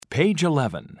Page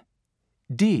 11.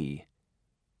 D.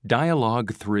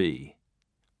 Dialogue 3.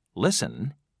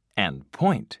 Listen and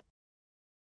point.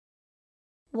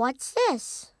 What's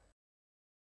this?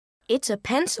 It's a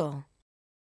pencil.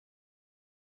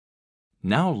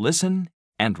 Now listen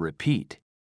and repeat.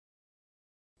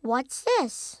 What's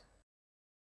this?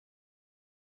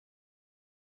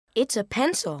 It's a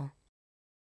pencil.